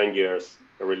dangers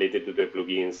related to the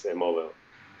plugins model.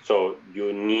 So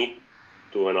you need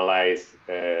to analyze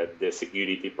the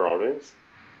security problems,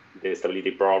 the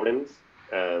stability problems,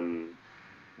 and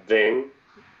then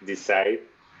decide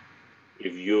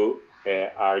if you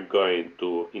are going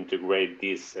to integrate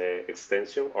this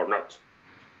extension or not.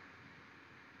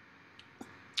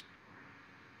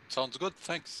 Sounds good,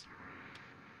 thanks.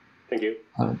 Thank you.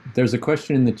 There's a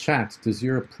question in the chat. Does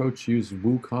your approach use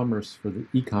WooCommerce for the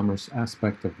e-commerce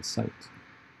aspect of the site?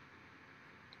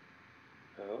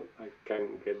 I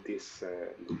can get this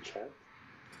in the chat.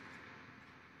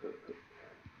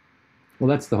 Well,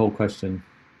 that's the whole question.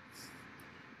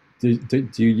 Do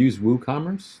you use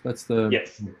WooCommerce? That's the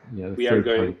yes. Yeah. We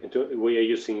are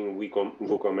using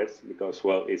WooCommerce because,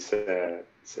 well, it's a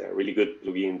really good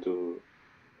plugin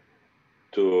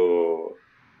to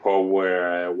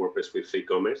power WordPress with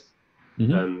e-commerce,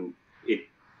 and it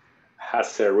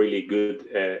has a really good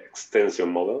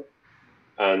extension model,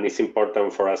 and it's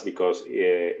important for us because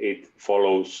it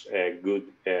follows a good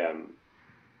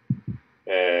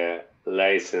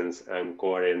license and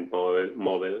coherent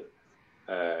model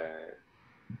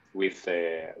with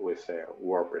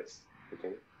WordPress.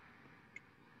 Okay.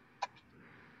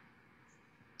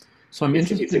 So I'm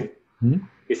interested.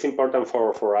 It's important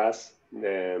for us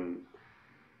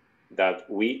that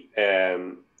we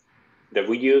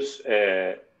use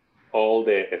all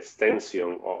the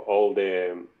extension or all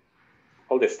the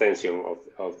extension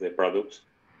of the products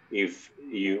if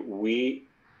we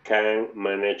can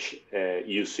manage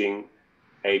using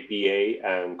API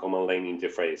and command line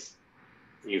interface.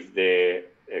 If the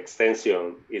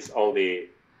extension is only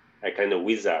a kind of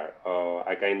wizard or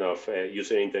a kind of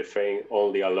user interface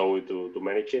only allow you to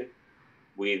manage it,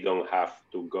 we don't have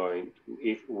to go.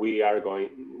 If we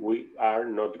are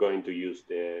not going to use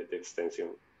the extension.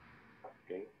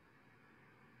 Okay.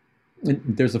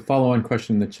 And there's a follow-on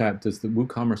question in the chat. Does the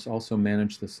WooCommerce also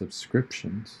manage the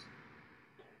subscriptions?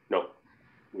 No,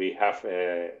 we have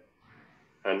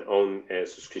an own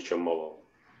subscription model.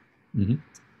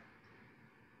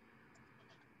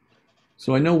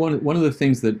 So I know one of the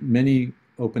things that many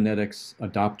Open edX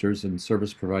adopters and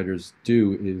service providers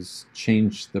do is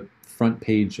change the front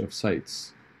page of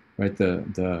sites, right?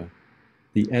 The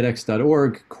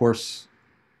edX.org course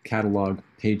catalog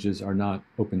pages are not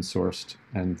open sourced,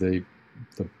 and the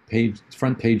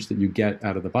front page that you get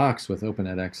out of the box with Open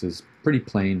edX is pretty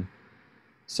plain.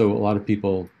 So a lot of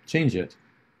people change it.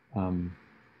 I'm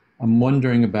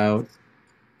wondering about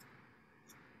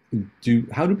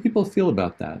how do people feel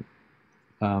about that?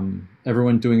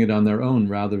 Everyone doing it on their own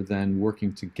rather than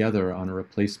working together on a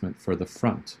replacement for the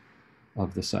front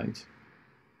of the site.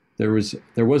 There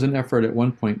was an effort at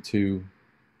one point to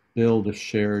build a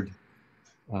shared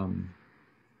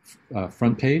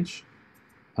front page,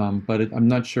 but I'm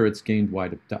not sure it's gained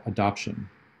wide adoption.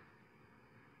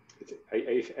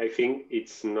 I think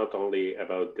it's not only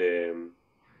about the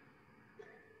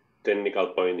technical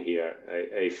point here.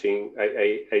 I think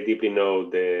I deeply know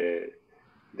the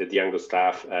Django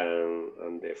staff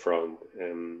and the front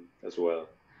as well.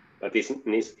 But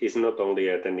it's not only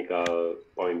a technical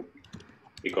point,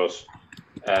 because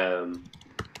the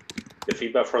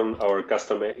feedback from our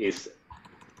customer is,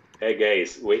 hey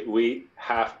guys, we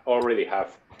already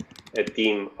have a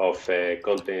team of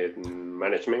content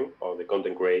management or the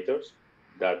content creators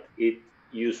that it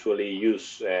usually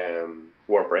use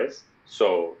WordPress.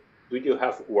 So do you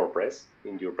have WordPress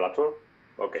in your platform?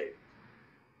 Okay.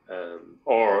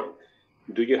 Or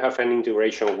do you have an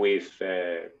integration with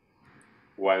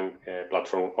one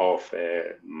platform of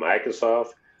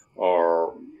Microsoft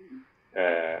or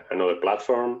another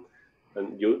platform?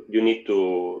 And you need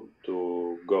to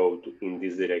go in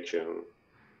this direction,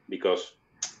 because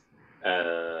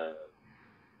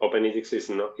Open edX is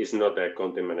not a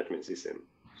content management system,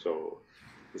 so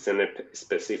it's a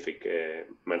specific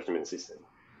management system.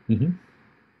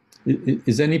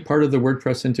 Is any part of the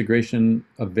WordPress integration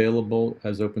available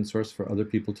as open source for other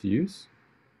people to use?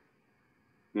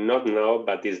 Not now,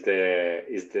 but is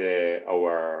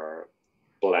our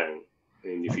plan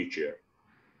in the future.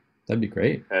 That'd be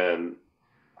great. And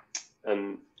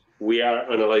we are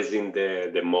analyzing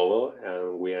the model,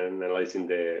 and we are analyzing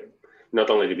not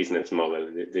only the business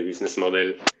model. The business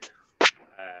model,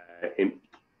 in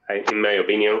my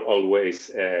opinion, always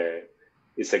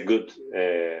is a good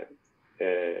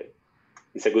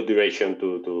direction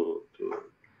to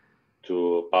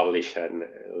publish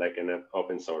like an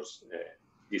open source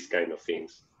these kind of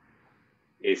things.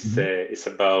 It's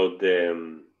about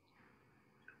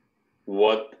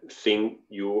what thing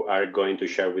you are going to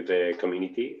share with the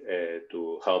community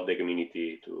to help the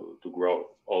community to grow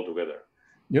all together.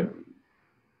 Yep.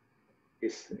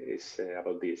 It's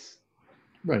about this.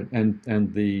 Right,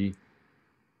 and the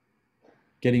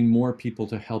getting more people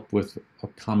to help with a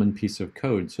common piece of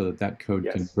code so that that code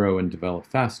Yes. can grow and develop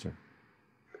faster.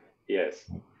 Yes,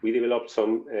 we developed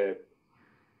some,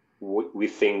 we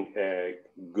think,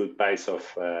 good piece of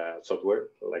software,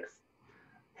 like,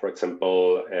 for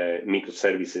example,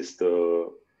 microservices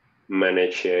to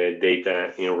manage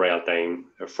data in real time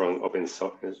from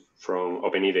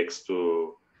edX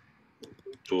to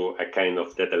a kind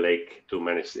of data lake to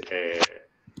manage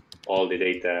all the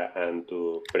data and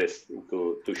to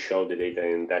show the data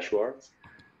in dashboards.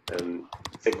 And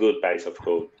it's a good piece of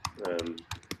code.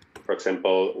 For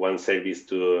example, one service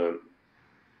to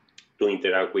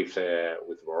interact with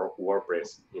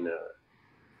WordPress in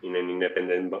an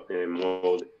independent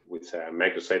mode with a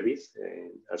microservice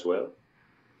as well.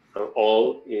 And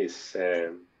all is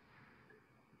built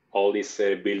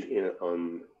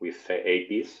with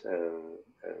APIs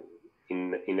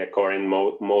in a current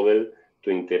model to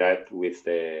interact with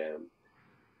the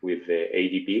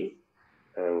ADP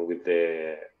and with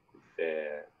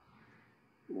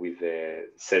the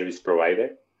service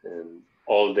provider. And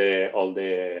all the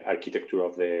architecture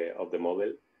of the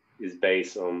model is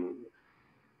based on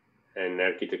an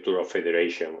architecture of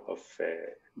federation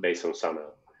based on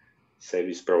SAML.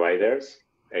 Service providers,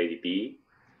 ADP,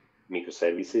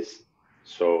 microservices.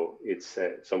 So it's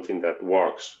something that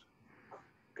works.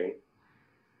 Okay.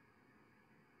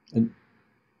 And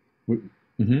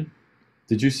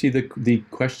did you see the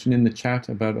question in the chat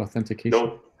about authentication?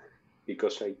 No,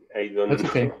 because I don't. That's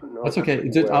okay. know That's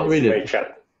okay. I'll read it.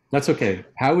 Chat. That's okay.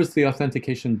 How is the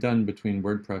authentication done between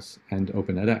WordPress and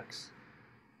OpenEdX?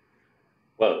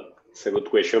 Well, it's a good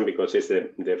question because it's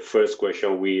the first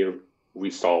question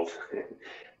we solve.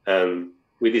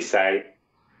 We decide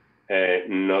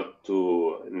not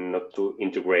to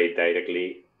integrate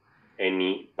directly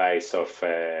any piece of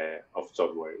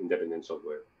software, independent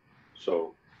software.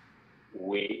 So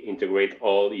we integrate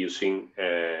all using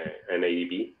an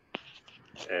ADP,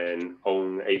 and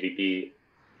own ADP,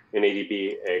 an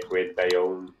ADP created by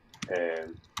own,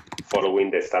 following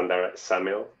the standard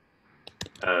SAML.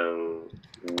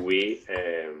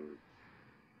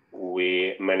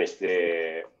 We manage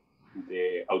the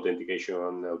authentication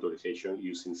and authorization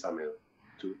using SAML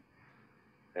too,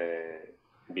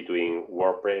 between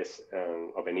WordPress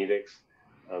and OpenEdX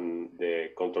and the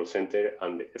control center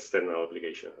and the external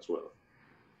application as well.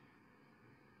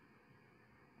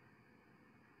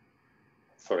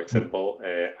 For example,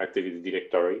 Activity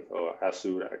Directory or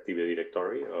Azure Activity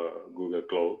Directory or Google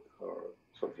Cloud or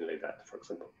something like that, for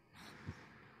example.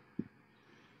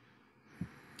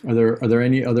 Are there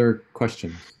any other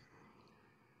questions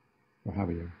for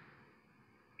Javier?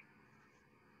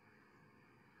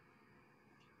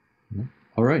 No?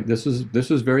 All right, this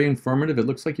was very informative. It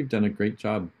looks like you've done a great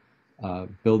job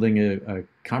building a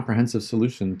comprehensive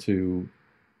solution to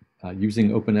using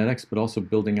OpenEdX, but also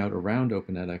building out around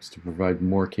OpenEdX to provide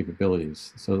more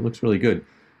capabilities. So it looks really good.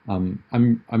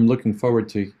 I'm looking forward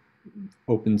to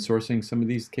open sourcing some of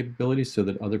these capabilities so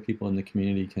that other people in the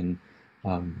community can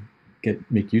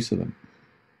make use of them.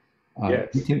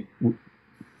 Yes.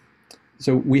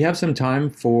 So we have some time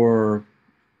for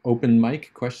open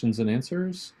mic questions and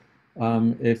answers.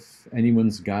 If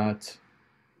anyone's got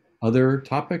other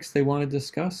topics they want to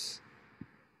discuss.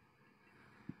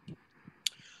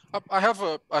 I have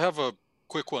a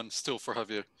quick one still for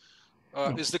Javier.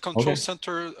 Is the control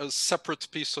center a separate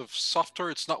piece of software?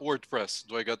 It's not WordPress.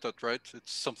 Do I get that right?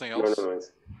 It's something else? No.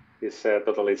 It's a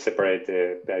totally separate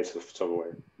piece of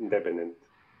software, independent.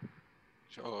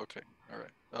 Oh, okay. All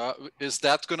right. Is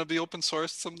that going to be open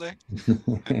sourced someday?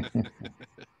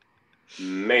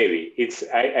 Maybe.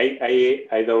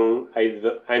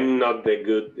 I'm not the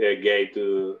good guy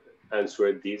to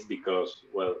answer this because,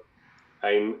 well,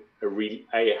 I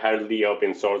hardly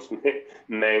open source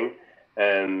man,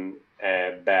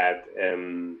 but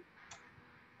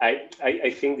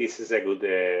I think this is a good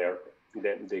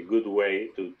the good way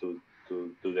to do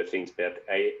the things. But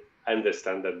I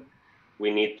understand that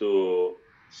we need to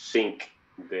sync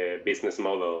the business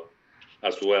model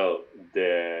as well,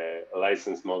 the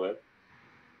license model,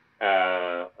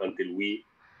 until we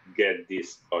get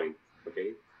this point.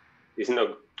 Okay, it's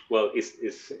not. Well,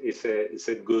 it's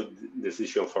a good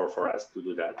decision for us to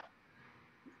do that.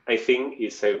 I think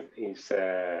it's a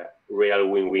real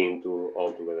win-win to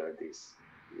all together this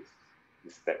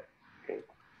step. Okay.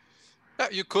 Yeah,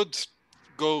 you could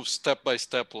go step by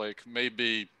step. Like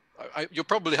maybe you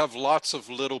probably have lots of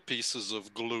little pieces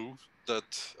of glue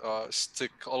that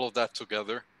stick all of that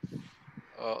together?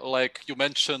 Like you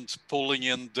mentioned, pulling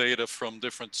in data from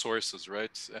different sources,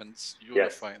 right? And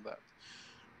unifying that.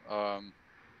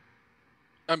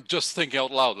 I'm just thinking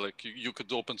out loud, like you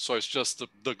could open source just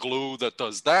the glue that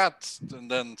does that, and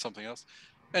then something else.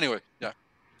 Anyway, yeah.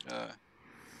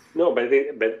 No, but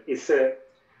it's a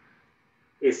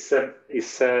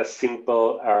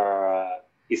simple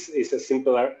it's a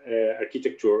simple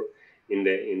architecture in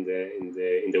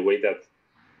the way that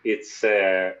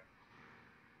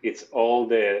it's all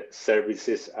the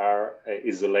services are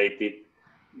isolated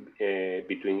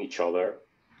between each other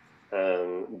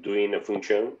and doing a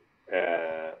function.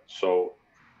 So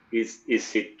it's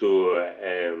easy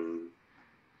to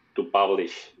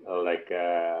publish like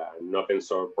an open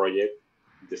source project,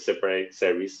 the separate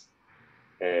service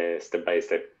step by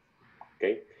step.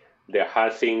 Okay, the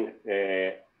hard thing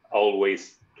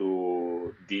always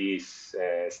to this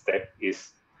step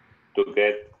is to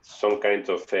get some kind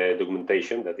of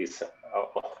documentation. That is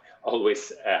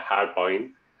always a hard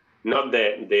point. Not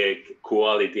the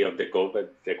quality of the code,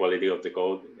 but the quality of the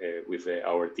code with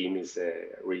our team is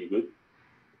really good.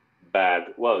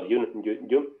 But well, you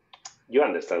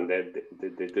understand that the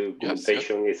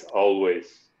documentation is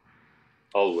always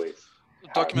hard.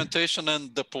 Documentation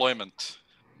and deployment.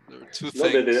 There are two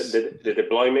things. The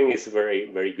deployment is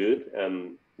very good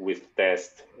with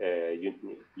test,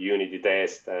 unity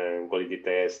test and quality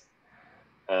test.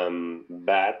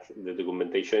 But the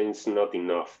documentation is not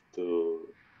enough to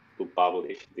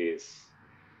publish this.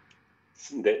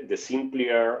 The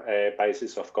simpler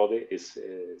pieces of code is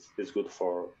good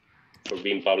for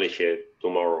being published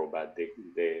tomorrow, but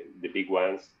the big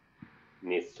ones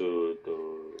need to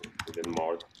get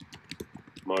more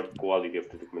quality of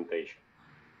the documentation.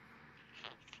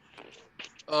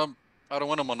 I don't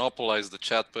want to monopolize the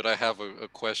chat, but I have a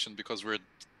question because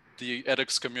the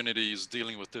edX community is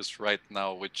dealing with this right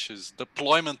now, which is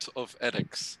deployment of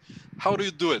edX. How do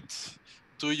you do it?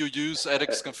 Do you use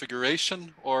edX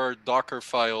configuration or Docker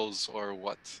files or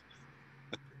what?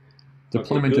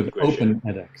 Deployment of open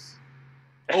edX.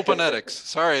 Open edX.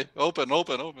 Sorry, open.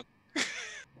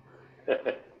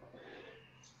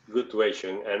 Good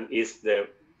question, and it's the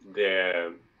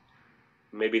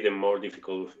maybe the more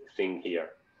difficult thing here.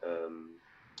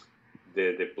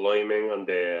 The deployment on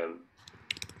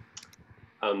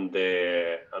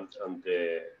the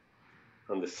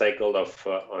cycle of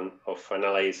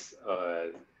analyze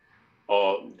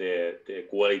all the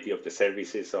quality of the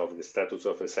services, of the status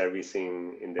of the service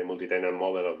in the multi-tenant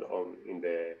model, in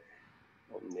the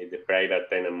private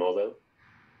tenant model.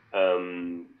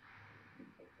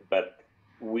 But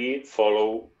we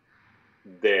follow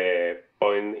the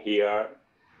point here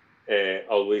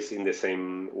always in the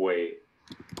same way.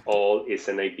 All is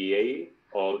an APA,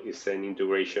 all is an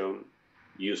integration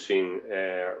using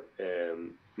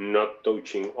not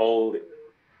touching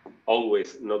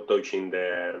always not touching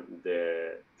the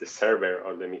server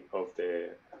or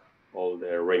all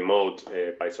the remote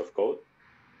piece of code,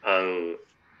 and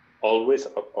always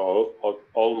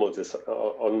almost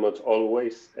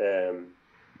always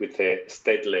with a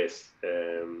stateless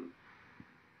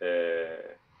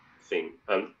thing,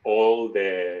 and all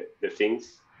the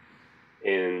things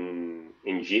in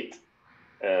Git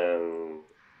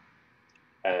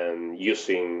and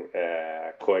using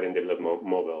a coherent development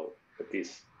model. That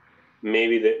is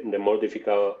maybe the more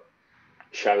difficult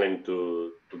challenge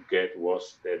to get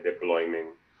was the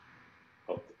deployment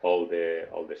of all the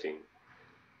things.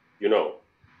 You know,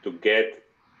 to get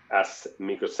as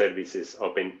microservices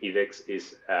open edX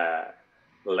is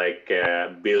like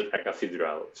build a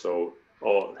cathedral. So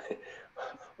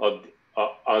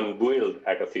unbuild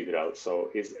a cathedral. So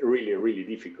it's really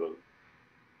difficult.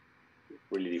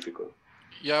 Really difficult.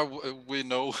 Yeah, we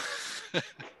know.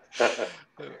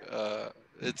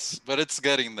 But it's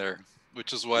getting there,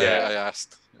 which is why I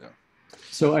asked. Yeah.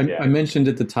 So I mentioned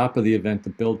at the top of the event the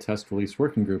Build Test Release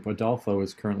Working Group. Adolfo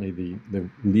is currently the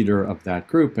leader of that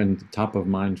group, and top of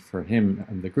mind for him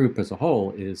and the group as a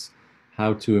whole is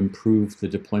how to improve the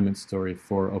deployment story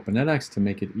for OpenEdX to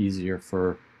make it easier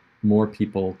for more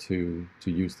people to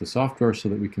use the software so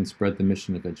that we can spread the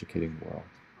mission of educating the world.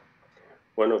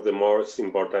 One of the most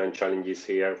important challenges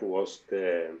here was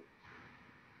to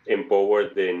empower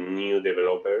the new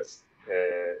developers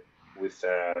with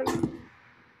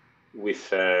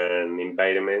an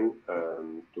environment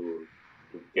to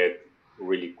get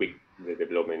really quick the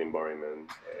development environment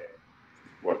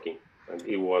working, and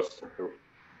it was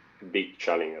a big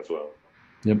challenge as well.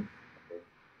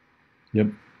 Yep.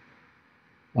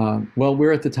 Well,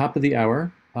 we're at the top of the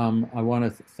hour. I want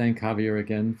to thank Javier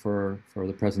again for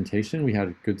the presentation. We had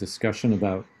a good discussion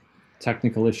about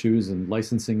technical issues and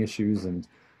licensing issues and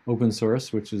open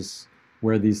source, which is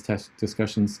where these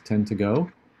discussions tend to go.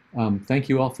 Thank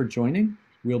you all for joining.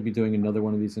 We'll be doing another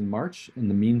one of these in March. In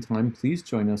the meantime, please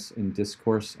join us in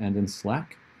Discourse and in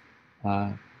Slack.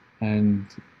 And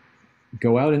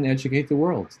go out and educate the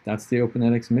world. That's the Open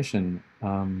edX mission.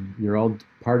 You're all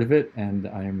part of it, and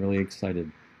I am really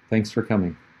excited. Thanks for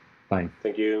coming. Bye.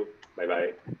 Thank you.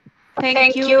 Bye-bye.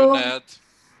 Thank you. Good night.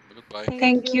 Goodbye.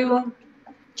 Thank you.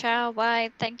 Ciao,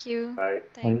 bye. Thank you. Bye.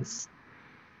 Thanks.